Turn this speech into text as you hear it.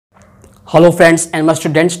Hello friends and my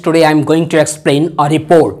students, today I am going to explain a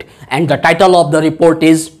report and the title of the report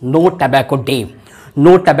is No Tobacco Day.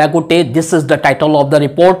 No Tobacco Day, this is the title of the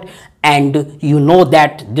report, and you know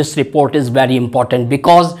that this report is very important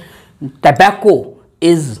because tobacco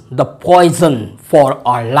is the poison for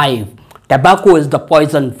our life. Tobacco is the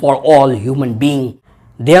poison for all human beings.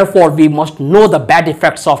 Therefore, we must know the bad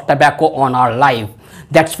effects of tobacco on our life.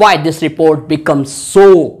 That's why this report becomes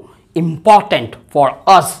so important for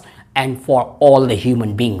us and for all the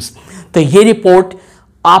human beings. तो ये report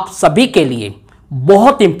आप सभी के लिए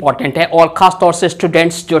बहुत important है और ख़ास तौर से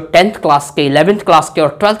स्टूडेंट्स जो 10th क्लास के, 11th क्लास के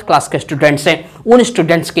और 12th क्लास के स्टूडेंट्स हैं, उन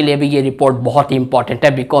स्टूडेंट्स के लिए भी ये रिपोर्ट बहुत ही इंपॉर्टेंट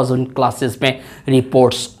है बिकॉज उन क्लासेस में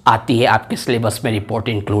रिपोर्ट्स आती है, आपके सिलेबस में रिपोर्ट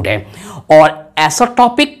इंक्लूड है। और ऐसा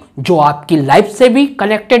टॉपिक जो आपकी लाइफ से भी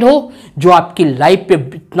कनेक्टेड हो, जो आपकी लाइफ पे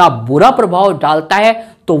इतना बुरा प्रभाव डालता है,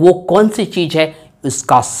 तो वो कौन सी चीज़ है,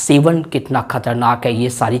 इसका सेवन कितना खतरनाक है, ये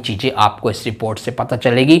सारी चीज़ें आपको इस रिपोर्ट से पता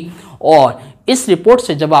चलेगी। और इस रिपोर्ट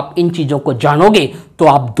से जब आप इन चीज़ों को जानोगे तो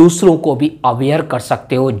आप दूसरों को भी अवेयर कर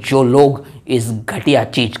सकते हो जो लोग इस घटिया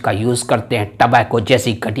चीज़ का यूज़ करते हैं, टबैको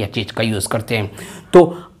जैसी घटिया चीज़ का यूज़ करते हैं।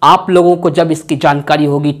 तो आप लोगों को जब इसकी जानकारी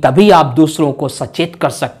होगी तभी आप दूसरों को सचेत कर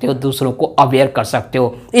सकते हो, दूसरों को अवेयर कर सकते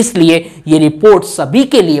हो। इसलिए ये रिपोर्ट सभी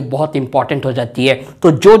के लिए बहुत इंपॉर्टेंट हो जाती है।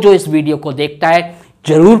 तो जो इस वीडियो को देखता है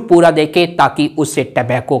जरूर पूरा देखें ताकि उससे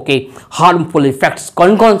टबैको के हार्मफुल इफेक्ट्स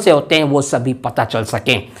कौन कौन से होते हैं वो सभी पता चल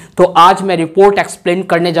सकें। तो आज मैं रिपोर्ट एक्सप्लेन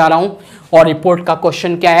करने जा रहा हूं और रिपोर्ट का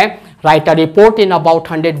क्वेश्चन क्या है, right a report in about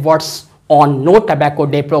 100 words on no tobacco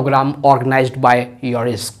day programme organised by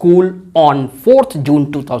your school on 4th जून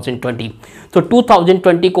 2020। तो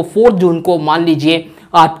 2020 को 4 जून को मान लीजिए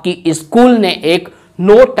आपकी स्कूल ने एक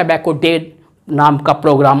नो टबैको डे नाम का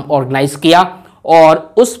प्रोग्राम ऑर्गेनाइज किया और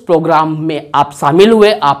उस प्रोग्राम में आप शामिल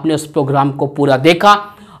हुए, आपने उस प्रोग्राम को पूरा देखा।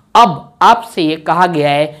 अब आपसे ये कहा गया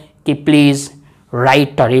है कि please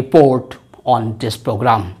write a report on this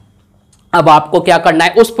programme. अब आपको क्या करना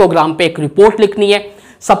है, उस प्रोग्राम पे एक रिपोर्ट लिखनी है।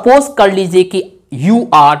 सपोज कर लीजिए कि you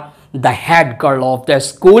are the head girl of the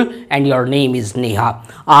school and your name is Neha.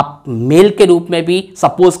 आप मेल के रूप में भी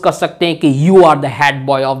सपोज कर सकते हैं कि you are the head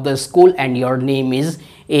boy of the school and your name is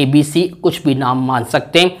ABC, कुछ भी नाम मान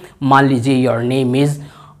सकते हैं। मान लीजिए योर नेम इज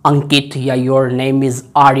अंकित या योर नेम इज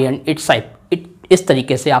आर्यन। इस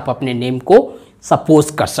तरीके से आप अपने नेम को सपोज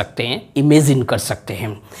कर सकते हैं, इमेजिन कर सकते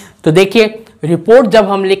हैं। तो देखिए रिपोर्ट जब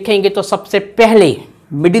हम लिखेंगे तो सबसे पहले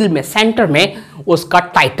मिडिल में, सेंटर में उसका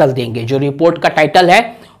टाइटल देंगे, जो रिपोर्ट का टाइटल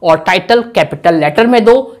है, और टाइटल कैपिटल लेटर में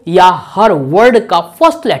दो या हर वर्ड का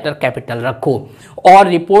फर्स्ट लेटर कैपिटल रखो। और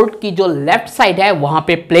रिपोर्ट की जो लेफ्ट साइड है वहां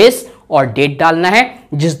पे प्लेस और डेट डालना है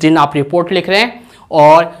जिस दिन आप रिपोर्ट लिख रहे हैं।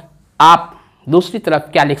 और आप दूसरी तरफ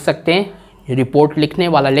क्या लिख सकते हैं, रिपोर्ट लिखने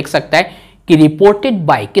वाला लिख सकता है कि रिपोर्टेड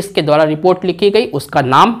बाय, किसके द्वारा रिपोर्ट लिखी गई, उसका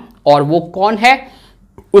नाम और वो कौन है,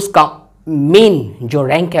 उसका मेन जो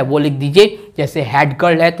रैंक है वो लिख दीजिए। जैसे हेड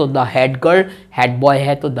गर्ल है तो the head girl, head boy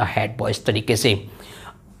है तो द हेड बॉय, इस तरीके से।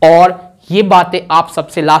 और ये बातें आप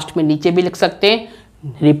सबसे लास्ट में नीचे भी लिख सकते हैं,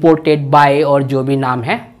 रिपोर्टेड बाय और जो भी नाम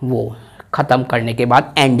है वो ख़त्म करने के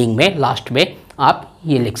बाद एंडिंग में, लास्ट में आप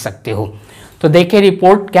ये लिख सकते हो। तो देखिए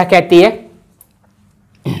रिपोर्ट क्या कहती है।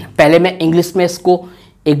 पहले मैं इंग्लिश में इसको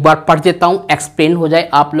एक बार पढ़ देता हूँ, एक्सप्लेन हो जाए,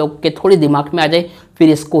 आप लोग के थोड़ी दिमाग में आ जाए, फिर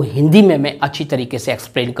इसको हिंदी में मैं अच्छी तरीके से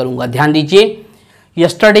एक्सप्लेन करूँगा। ध्यान दीजिए।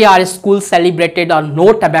 Yesterday our school celebrated a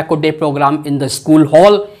no tobacco day programme in the school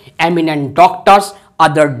hall. Eminent doctors,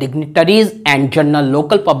 other dignitaries and general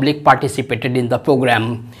local public participated in the program.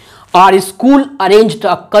 Our school arranged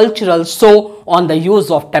a cultural show on the use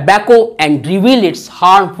of tobacco and revealed its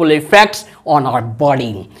harmful effects on our body.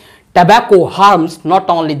 Tobacco harms not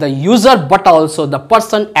only the user but also the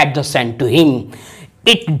person adjacent to him.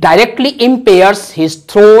 It directly impairs his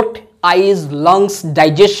throat, eyes, lungs,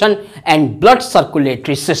 digestion and blood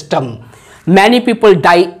circulatory system. Many people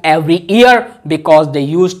die every year because they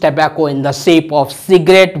use tobacco in the shape of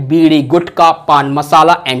cigarette, bidi, gutka, pan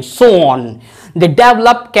masala and so on. They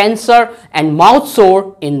develop cancer and mouth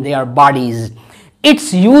sore in their bodies. Its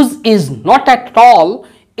use is not at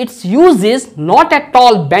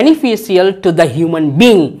all beneficial to the human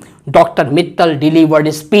being. Dr. Mittal delivered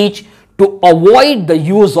a speech to avoid the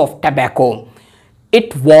use of tobacco.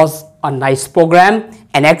 It was a nice program.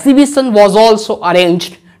 An exhibition was also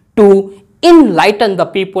arranged to enlighten the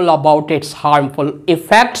people about its harmful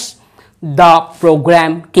effects. The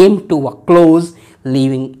program came to a close,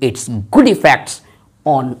 leaving its good effects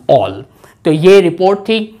on all. तो ये report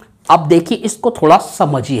थी। अब देखिए इसको थोड़ा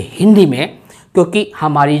समझिए हिंदी में, क्योंकि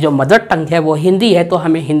हमारी जो मदर टंग है वो हिंदी है, तो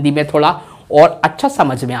हमें हिंदी में थोड़ा और अच्छा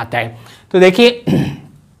समझ में आता है। तो देखिए,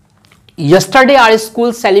 yesterday our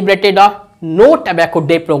school celebrated a no tobacco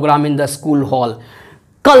day programme in the school hall.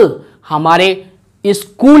 कल हमारे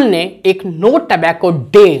स्कूल ने एक नो टबैको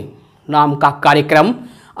डे नाम का कार्यक्रम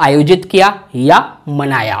आयोजित किया या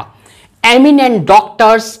मनाया। Eminent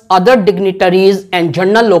doctors, other dignitaries and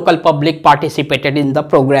general local public participated in the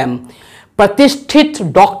programme. प्रतिष्ठित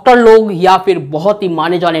डॉक्टर लोग या फिर बहुत ही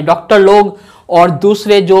माने जाने डॉक्टर लोग और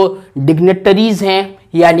दूसरे जो डिग्निटरीज हैं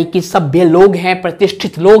यानी कि सभ्य लोग हैं,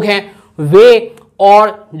 प्रतिष्ठित लोग हैं, वे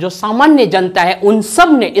और जो सामान्य जनता है उन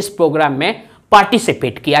सब ने इस प्रोग्राम में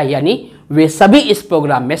पार्टिसिपेट किया, यानी वे सभी इस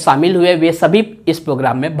प्रोग्राम में शामिल हुए, वे सभी इस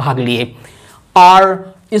प्रोग्राम में भाग लिए।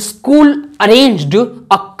 और school arranged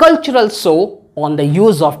a cultural show on the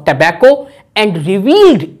use of tobacco and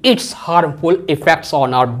revealed its harmful effects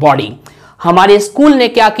on our body. हमारे स्कूल ने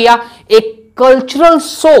क्या किया, एक कल्चरल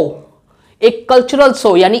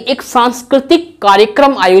शो यानी एक सांस्कृतिक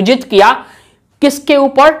कार्यक्रम आयोजित किया। किसके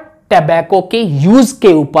ऊपर? टबैको के यूज के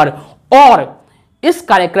ऊपर। और इस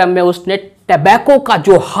कार्यक्रम में उसने टबैको का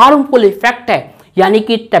जो हार्मफुल इफेक्ट है यानी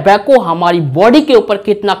कि टबैको हमारी बॉडी के ऊपर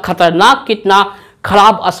कितना खतरनाक, कितना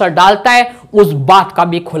खराब असर डालता है, उस बात का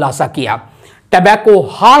भी खुलासा किया। Tobacco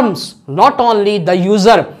harms not only the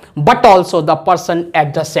user but also the person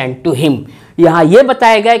adjacent to him. यहां यह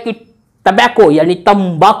बताया गया कि टबैको यानी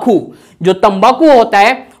तंबाकू, जो तंबाकू होता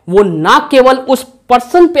है वो ना केवल उस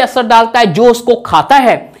पर्सन पे असर डालता है जो उसको खाता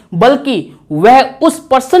है, बल्कि वह उस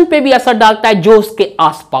पर्सन पे भी असर डालता है जो उसके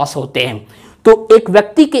आसपास होते हैं। तो एक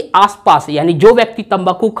व्यक्ति के आसपास यानी जो व्यक्ति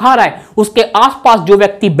तंबाकू खा रहा है उसके आसपास जो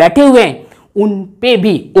व्यक्ति बैठे हुए हैं उन पे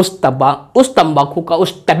भी उस तंबाकू का,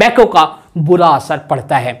 उस टबैको का बुरा असर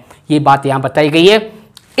पड़ता है। ये बात यहां बताई गई है।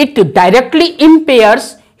 It directly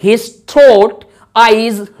इंपेयर्स his throat,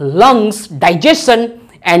 eyes, lungs, digestion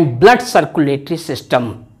and blood circulatory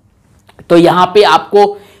system. तो यहां पे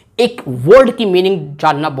आपको एक वर्ड की मीनिंग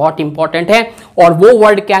जानना बहुत इंपॉर्टेंट है और वो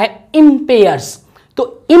वर्ड क्या है? इंपेयर्स।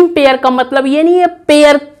 तो इंपेयर का मतलब ये नहीं है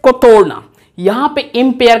पेयर को तोड़ना, यहां पे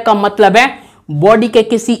इंपेयर का मतलब है बॉडी के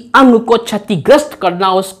किसी अंग को क्षतिग्रस्त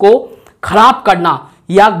करना, उसको खराब करना,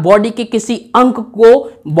 या बॉडी के किसी अंग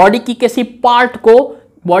को, बॉडी की किसी पार्ट को,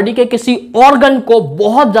 बॉडी के किसी ऑर्गन को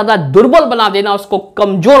बहुत ज्यादा दुर्बल बना देना, उसको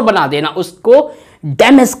कमजोर बना देना, उसको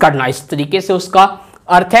डैमेज करना, इस तरीके से उसका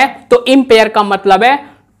अर्थ है। तो इंपेयर का मतलब है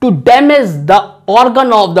to damage the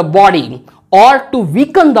organ of the body और to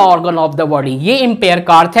weaken the organ of the body, ये इंपेयर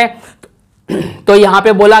का अर्थ है। तो यहां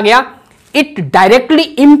पे बोला गया it directly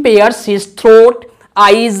इंपेयर्स his throat,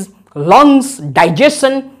 eyes, lungs,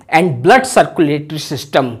 digestion and blood circulatory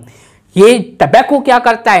system. ये टबैको क्या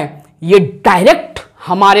करता है? ये डायरेक्ट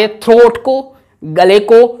हमारे थ्रोट को, गले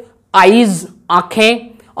को, आईज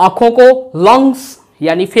आंखों को, लंग्स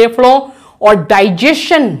यानी फेफड़ों और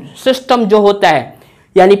डाइजेशन सिस्टम जो होता है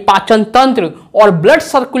यानी पाचन तंत्र और ब्लड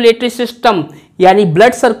सर्कुलेटरी सिस्टम यानी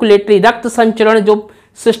ब्लड सर्कुलेटरी रक्त संचरण जो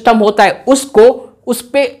सिस्टम होता है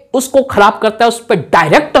उसको खराब करता है, उस पर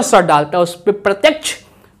डायरेक्ट असर डालता है, उस पर प्रत्यक्ष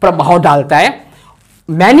प्रभाव डालता है।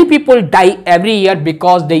 Many people die every year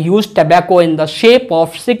because they use tobacco in the shape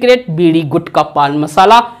of cigarette, बीड़ी, गुटखा, पान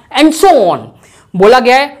मसाला एंड सो ऑन। बोला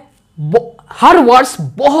गया है हर वर्ष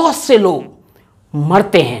बहुत से लोग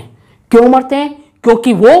मरते हैं। क्यों मरते हैं?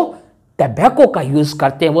 क्योंकि वो टबैको का यूज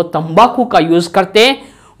करते हैं, वो तंबाकू का यूज करते हैं।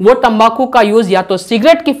 वो तंबाकू का यूज या तो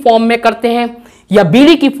सिगरेट की फॉर्म में करते हैं या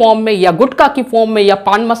बीड़ी की फॉर्म में या गुटखा की फॉर्म में या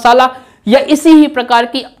पान मसाला या इसी ही प्रकार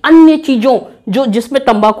की अन्य चीजों जो जिसमें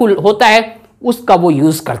तंबाकू होता है उसका वो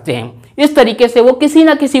यूज करते हैं। इस तरीके से वो किसी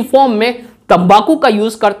ना किसी फॉर्म में तंबाकू का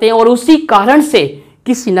यूज करते हैं और उसी कारण से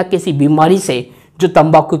किसी ना किसी बीमारी से जो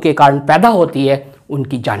तंबाकू के कारण पैदा होती है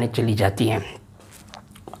उनकी जानें चली जाती हैं।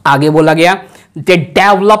 आगे बोला गया they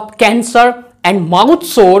develop cancer and mouth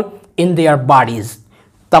सोर इन देयर बॉडीज।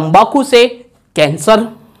 तंबाकू से कैंसर,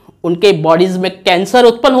 उनके बॉडीज में कैंसर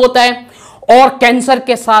उत्पन्न होता है और कैंसर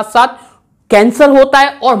के साथ साथ कैंसर होता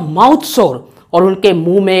है और माउथ सोर, और उनके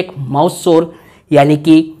मुंह में एक माउथ सोर यानी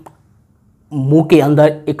कि मुंह के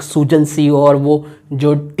अंदर एक सूजन सी और वो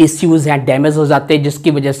जो टिश्यूज हैं डैमेज हो जाते हैं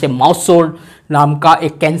जिसकी वजह से माउथ सोर नाम का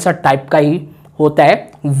एक कैंसर टाइप का ही होता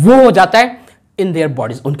है वो हो जाता है इन देयर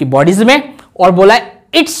बॉडीज, उनकी बॉडीज में। और बोला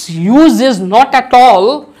it's use is not at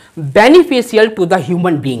all beneficial to the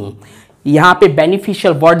human being. यहां पे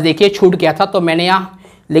बेनिफिशियल वर्ड देखिए छूट गया था तो मैंने यहां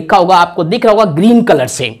लिखा होगा, आपको दिख रहा होगा ग्रीन कलर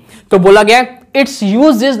से। तो बोला गया it's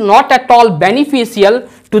use is not at all beneficial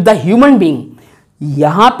to the human being.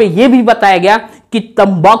 यहां पे यह भी बताया गया कि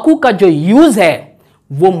तंबाकू का जो यूज है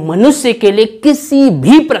वो मनुष्य के लिए किसी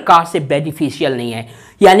भी प्रकार से बेनिफिशियल नहीं है,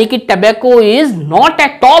 यानी कि tobacco is not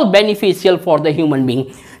at all beneficial for the human being.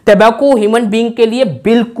 Tobacco human being के लिए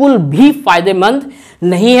बिल्कुल भी फायदेमंद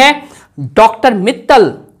नहीं है। डॉक्टर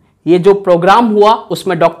मित्तल ये जो प्रोग्राम हुआ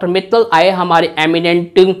उसमें डॉक्टर मित्तल आए, हमारे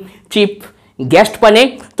एमिनेंट चीफ गेस्ट बने।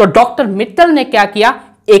 तो डॉक्टर मित्तल ने क्या किया,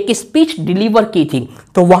 एक स्पीच डिलीवर की थी।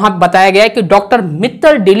 तो वहां बताया गया है कि doctor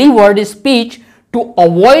Mittal delivered speech to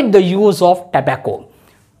avoid the use of tobacco.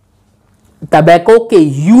 Tobacco के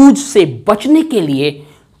यूज से बचने के लिए,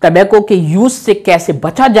 टबैको के यूज से कैसे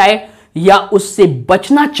बचा जाए या उससे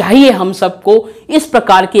बचना चाहिए हम सबको, इस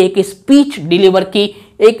प्रकार की एक स्पीच डिलीवर की,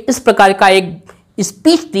 एक इस प्रकार का एक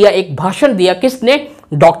स्पीच दिया, एक भाषण दिया। किसने?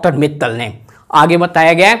 डॉक्टर मित्तल ने। आगे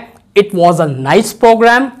बताया गया it was a nice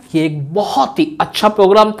program, ये एक बहुत ही अच्छा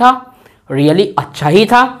प्रोग्राम था, रियली अच्छा ही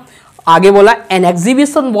था। आगे बोला an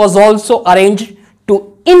exhibition was also arrange to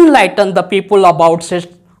enlighten the people about such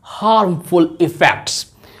harmful effects.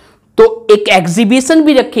 तो एक एग्जीबिशन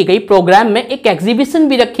भी रखी गई, प्रोग्राम में एक एग्जीबिशन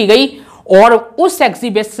भी रखी गई और उस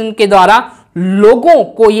एग्जीबिशन के द्वारा लोगों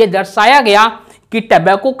को यह दर्शाया गया कि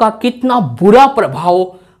टबैको का कितना बुरा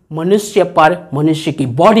प्रभाव मनुष्य पर, मनुष्य की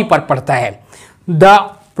बॉडी पर पड़ता है। The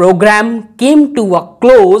programme came to a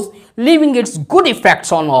close living it's good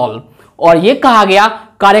effects on all. और यह कहा गया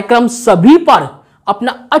कार्यक्रम सभी पर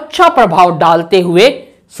अपना अच्छा प्रभाव डालते हुए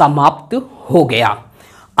समाप्त हो गया।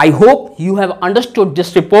 I hope you have understood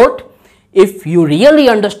this report. If you really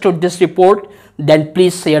understood this report, then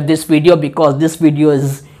please share this video because this video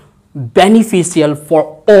is beneficial for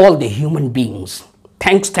all the human beings.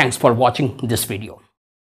 Thanks for watching this video.